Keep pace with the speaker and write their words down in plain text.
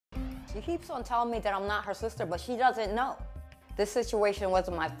She keeps on telling me that I'm not her sister, but she doesn't know. This situation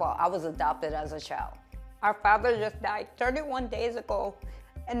wasn't my fault. I was adopted as a child. Our father just died 31 days ago,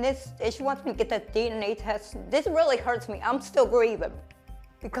 and she wants me to get the DNA test. This really hurts me. I'm still grieving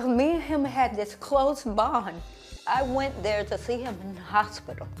because me and him had this close bond. I went there to see him in the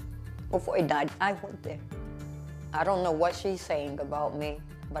hospital before he died. I went there. I don't know what she's saying about me,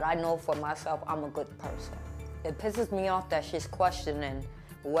 but I know for myself I'm a good person. It pisses me off that she's questioning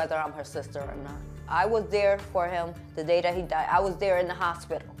whether I'm her sister or not. I was there for him the day that he died. I was there in the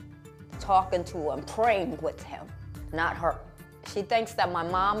hospital, talking to him, praying with him, not her. She thinks that my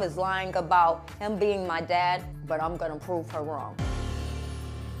mom is lying about him being my dad, but I'm gonna prove her wrong.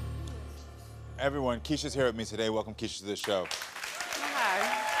 Everyone, Keisha's here with me today. Welcome, Keisha, to the show.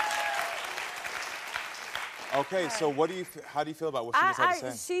 Hi. Okay, so how do you feel about what she just had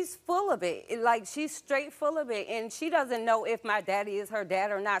to say? She's full of it. Like, she's straight full of it. And she doesn't know if my daddy is her dad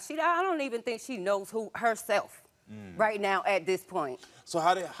or not. I don't even think she knows herself right now at this point. So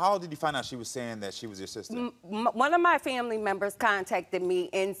how did you find out she was saying that she was your sister? One of my family members contacted me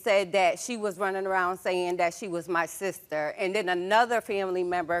and said that she was running around saying that she was my sister. And then another family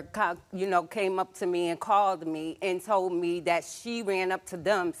member, came up to me and called me and told me that she ran up to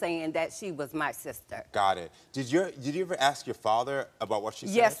them saying that she was my sister. Got it. Did you ever ask your father about what she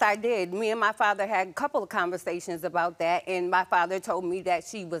said? Yes, I did. Me and my father had a couple of conversations about that, and my father told me that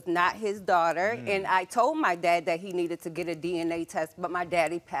she was not his daughter, and I told my dad that he needed to get a DNA test, but my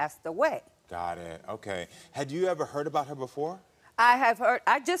daddy passed away. Got it. Okay. Had you ever heard about her before? I have heard.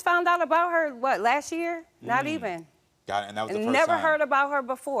 I just found out about her, last year? Not even. Got it. And that was the first Never time. heard about her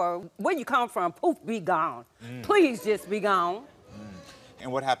before. Where you come from? Poof, be gone. Please just be gone.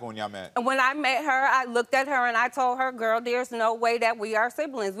 And what happened when y'all met? And when I met her, I looked at her and I told her, girl, there's no way that we are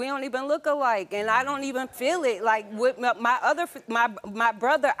siblings. We don't even look alike, and I don't even feel it. Like with my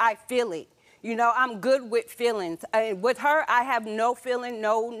brother, I feel it. You know, I'm good with feelings. And with her, I have no feeling,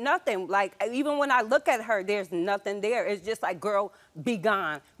 no nothing. Like, even when I look at her, there's nothing there. It's just like, girl, be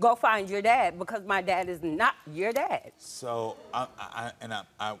gone. Go find your dad, because my dad is not your dad. So, I'm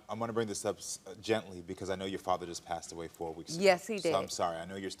going to bring this up gently, because I know your father just passed away 4 weeks ago. Yes, he did. So I'm sorry. I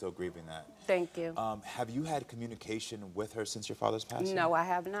know you're still grieving that. Thank you. Have you had communication with her since your father's passing? No, I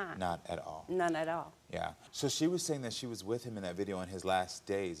have not. Not at all? None at all. Yeah. So she was saying that she was with him in that video on his last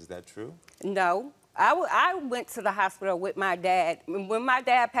days. Is that true? No. I went to the hospital with my dad. When my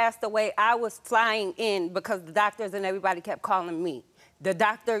dad passed away, I was flying in because the doctors and everybody kept calling me. The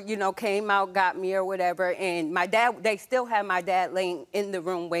doctor, came out, got me or whatever, and my dad, they still had my dad laying in the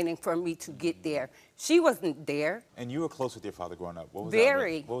room waiting for me to get there. She wasn't there. And you were close with your father growing up. What was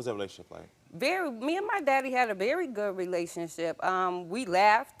Very. What was that relationship like? Me and my daddy had a very good relationship. We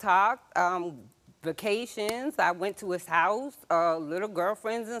laughed, talked, vacations. I went to his house, little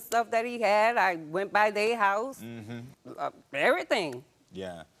girlfriends and stuff that he had. I went by their house. Everything.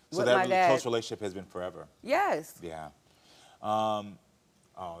 Yeah. So with that close relationship has been forever. Yes. Yeah.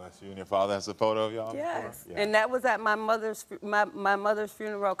 Oh, that's you and your father. That's a photo of y'all? Yes. Yeah. And that was at my mother's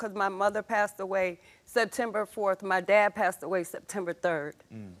funeral, because my mother passed away September 4th. My dad passed away September 3rd.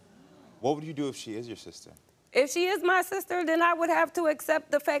 What would you do if she is your sister? If she is my sister, then I would have to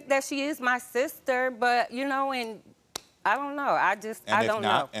accept the fact that she is my sister. But, and I don't know. I don't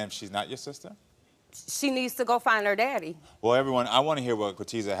know. And if she's not your sister? She needs to go find her daddy. Well, everyone, I want to hear what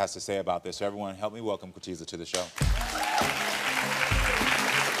Quitiza has to say about this. So everyone, help me welcome Quitiza to the show.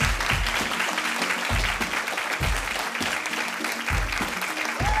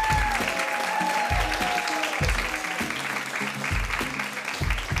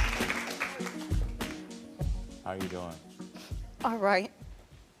 How are you doing? All right.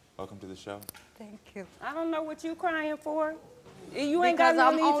 Welcome to the show. Thank you. I don't know what you crying for. You ain't got Because no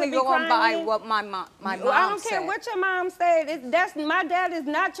I'm need only to be going by crying. what my mom I don't said. care what your mom said. My dad is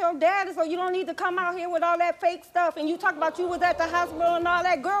not your dad, so you don't need to come out here with all that fake stuff. And you talk about you was at the hospital and all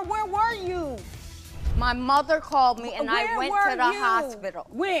that. Girl, where were you? My mother called me and I went to the hospital.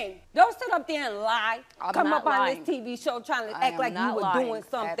 When? Don't sit up there and lie. Come up on this TV show trying to act like you were doing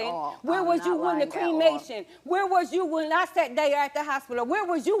something. Where was you when the cremation? Where was you when I sat there at the hospital? Where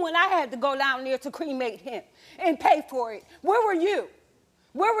was you when I had to go down there to cremate him and pay for it? Where were you?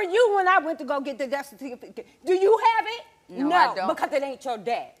 Where were you when I went to go get the death certificate? Do you have it? No, I don't. Because it ain't your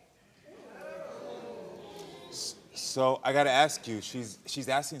dad. So I got to ask you, she's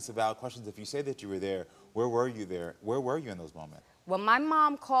asking some valid questions. If you say that you were there, where were you there? Where were you in those moments? When my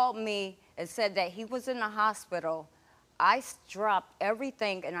mom called me and said that he was in the hospital, I dropped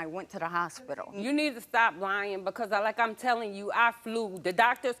everything and I went to the hospital. You need to stop lying, because like I'm telling you, I flew. The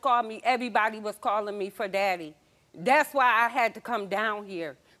doctors called me. Everybody was calling me for daddy. That's why I had to come down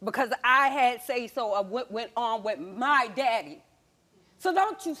here. because I had say-so of what went on with my daddy. So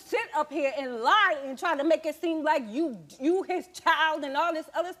don't you sit up here and lie and try to make it seem like you his child and all this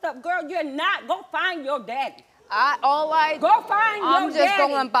other stuff. Girl, you're not. Go find your daddy. Go find I'm your just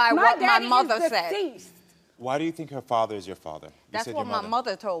daddy. going by my what my daddy mother is said. deceased. Why do you think her father is your father? You That's said what your my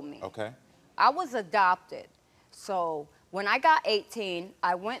mother told me. Okay. I was adopted. So when I got 18,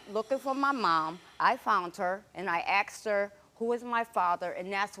 I went looking for my mom. I found her, and I asked her, who is my father?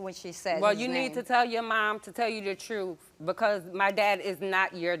 And that's when she said Well, his you name. need to tell your mom to tell you the truth, because my dad is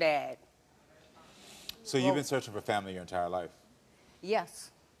not your dad. So you've been searching for family your entire life?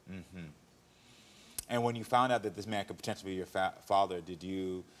 Yes. Mm-hmm. And when you found out that this man could potentially be your father, did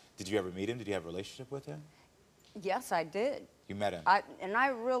you ever meet him? Did you have a relationship with him? Yes, I did. You met him? And I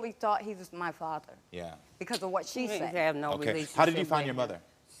really thought he was my father. Yeah. Because of what she You didn't said. have no Okay. relationship. How did you find with your him. mother?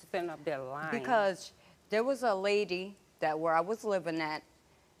 She's sitting up there lying. Because there was a lady that where I was living at,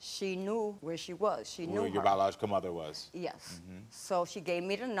 she knew where she was. She knew Where your her. biological mother was? Yes. Mm-hmm. So she gave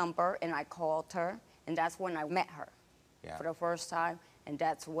me the number, and I called her, and that's when I met her for the first time, and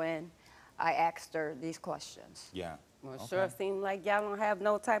that's when I asked her these questions. Yeah. Well, it sure seems like y'all don't have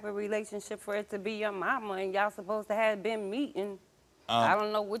no type of relationship for it to be your mama, and y'all supposed to have been meeting. I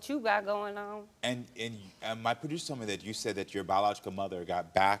don't know what you got going on. And my producer told me that you said that your biological mother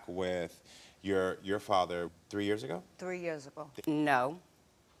got back with your father 3 years ago? 3 years ago. No.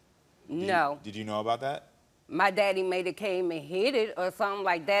 Did you know about that? My daddy may have came and hit it or something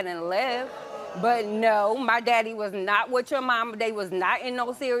like that and left. But no, my daddy was not with your mama. They was not in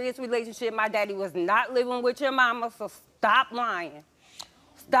no serious relationship. My daddy was not living with your mama, so stop lying.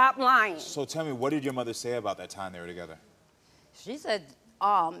 Stop lying. So tell me, what did your mother say about that time they were together? She said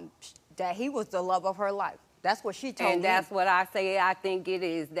that he was the love of her life. That's what she told me. And that's what I say I think it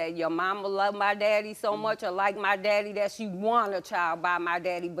is, that your mama loved my daddy so much or like my daddy that she want a child by my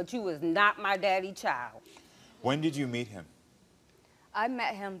daddy, but you was not my daddy child. When did you meet him? I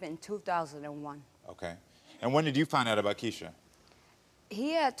met him in 2001. Okay. And when did you find out about Keisha?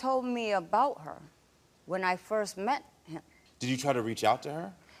 He had told me about her when I first met him. Did you try to reach out to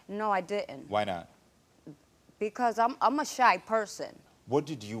her? No, I didn't. Why not? Because I'm a shy person. What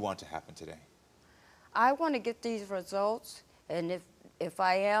did you want to happen today? I want to get these results, and if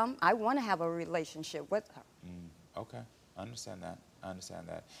I am, I want to have a relationship with her. Okay, I understand that. I understand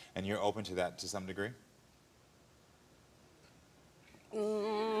that. And you're open to that to some degree?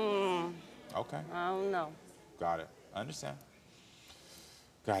 Okay. I don't know. Got it. I understand.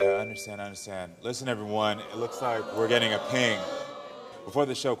 Got it. I understand. Listen, everyone, it looks like we're getting a ping. Before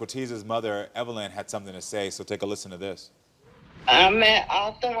the show, Quitiza's mother, Evelyn, had something to say, so take a listen to this. I met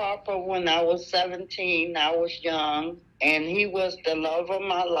Arthur Harper when I was 17. I was young, and he was the love of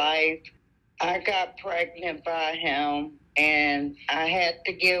my life. I got pregnant by him, and I had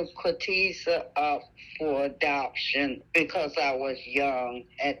to give Quitiza up for adoption because I was young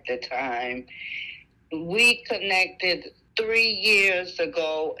at the time. We connected 3 years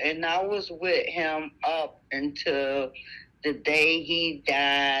ago, and I was with him up until the day he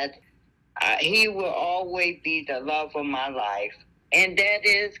died. He will always be the love of my life. And that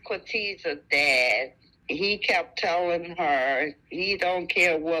is Quitiza's dad. He kept telling her he don't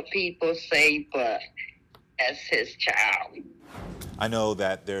care what people say, but that's his child. I know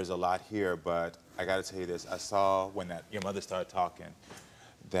that there's a lot here, but I got to tell you this. I saw when your mother started talking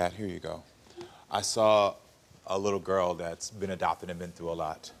that, here you go. I saw a little girl that's been adopted and been through a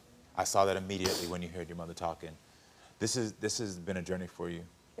lot. I saw that immediately when you heard your mother talking. This has been a journey for you.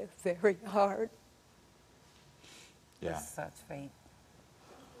 It's very hard. Yeah. It's such fate.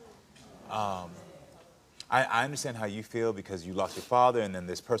 I understand how you feel because you lost your father and then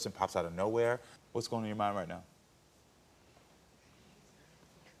this person pops out of nowhere. What's going on in your mind right now?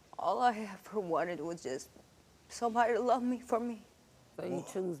 All I ever wanted was just somebody to love me for me. So you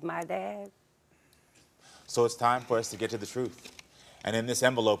choose my dad? So it's time for us to get to the truth. And in this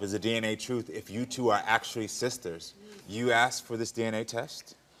envelope is a DNA truth if you two are actually sisters. You asked for this DNA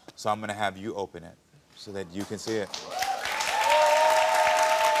test, so I'm going to have you open it so that you can see it.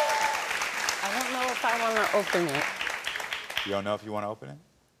 I don't know if I want to open it. You don't know if you want to open it?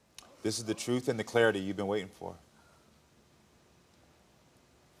 This is the truth and the clarity you've been waiting for.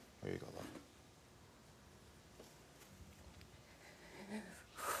 Here you go,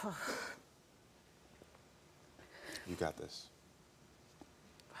 love. You got this.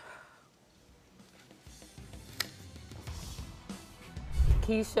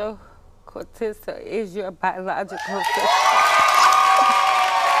 Keisha Quitiza is your biological sister.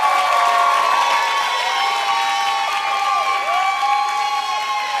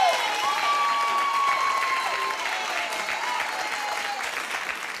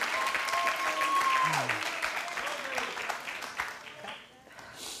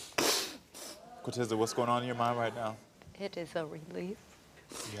 Quitiza, what's going on in your mind right now? It is a relief.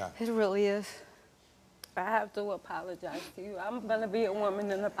 Yeah. It really is. I have to apologize to you. I'm gonna be a woman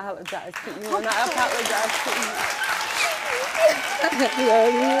and apologize to you, and I apologize to you.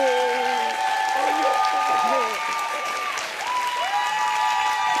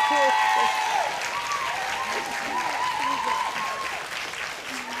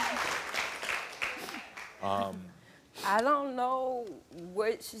 I don't know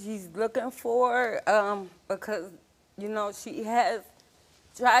what she's looking for because, you know, she has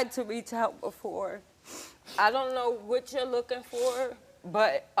tried to reach out before. I don't know what you're looking for,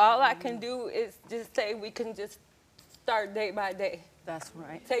 but all I can do is just say we can just start day by day. That's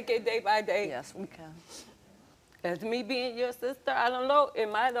right. Take it day by day. Yes, we can. As me being your sister, I don't know.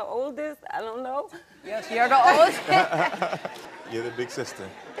 Am I the oldest? I don't know. Yes, you're the oldest. You're the big sister.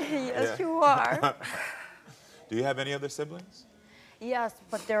 Yes, you are. Do you have any other siblings? Yes,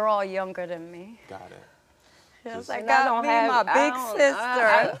 but they're all younger than me. Got it. Yes, And I got my big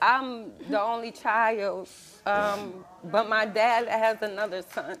sister. I'm the only child, but my dad has another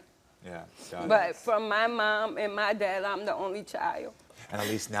son. Yeah, got But it. from my mom and my dad, I'm the only child. And at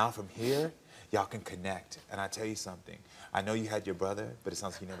least now from here, y'all can connect. And I tell you something, I know you had your brother, but it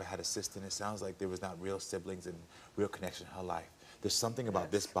sounds like you never had a sister, and it sounds like there was not real siblings and real connection in her life. There's something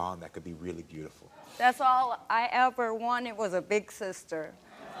about this bond that could be really beautiful. That's all I ever wanted was a big sister.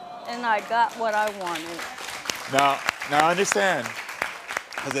 And I got what I wanted. Now I understand,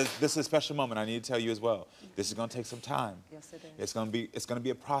 because this is a special moment. I need to tell you as well. This is going to take some time. Yes, it is. It's going to be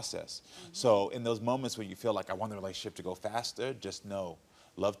a process. So in those moments when you feel like I want the relationship to go faster, just know,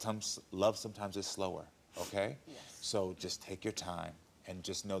 love sometimes is slower. Okay? Yes. So just take your time and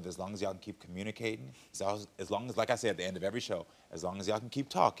just know that as long as y'all can keep communicating, as long as, like I say at the end of every show, as long as y'all can keep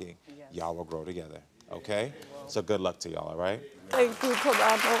talking, y'all will grow together. Okay? So good luck to y'all. All right? Thank you,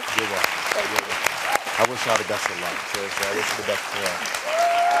 Karamo. You're welcome. You're welcome. I wish y'all the best of luck. Seriously, I wish you the best of luck.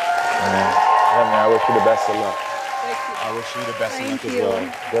 I wish you the best of luck. Thank you. I wish you the best of luck Thank as you. well.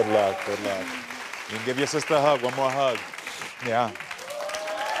 Good luck, good luck. You can give your sister a hug, one more hug. Yeah.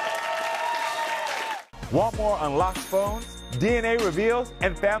 Want more unlocked phones, DNA reveals,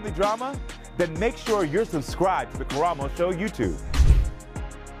 and family drama? Then make sure you're subscribed to the Karamo Show YouTube.